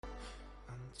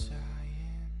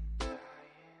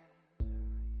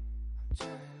Try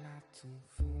not to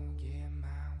forget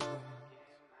my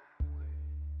words,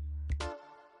 'cause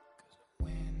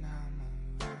when I'm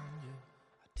around you,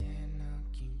 I tend to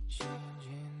keep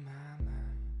changing my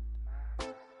mind.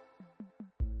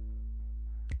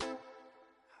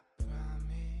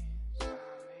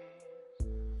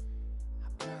 I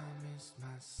promise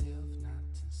myself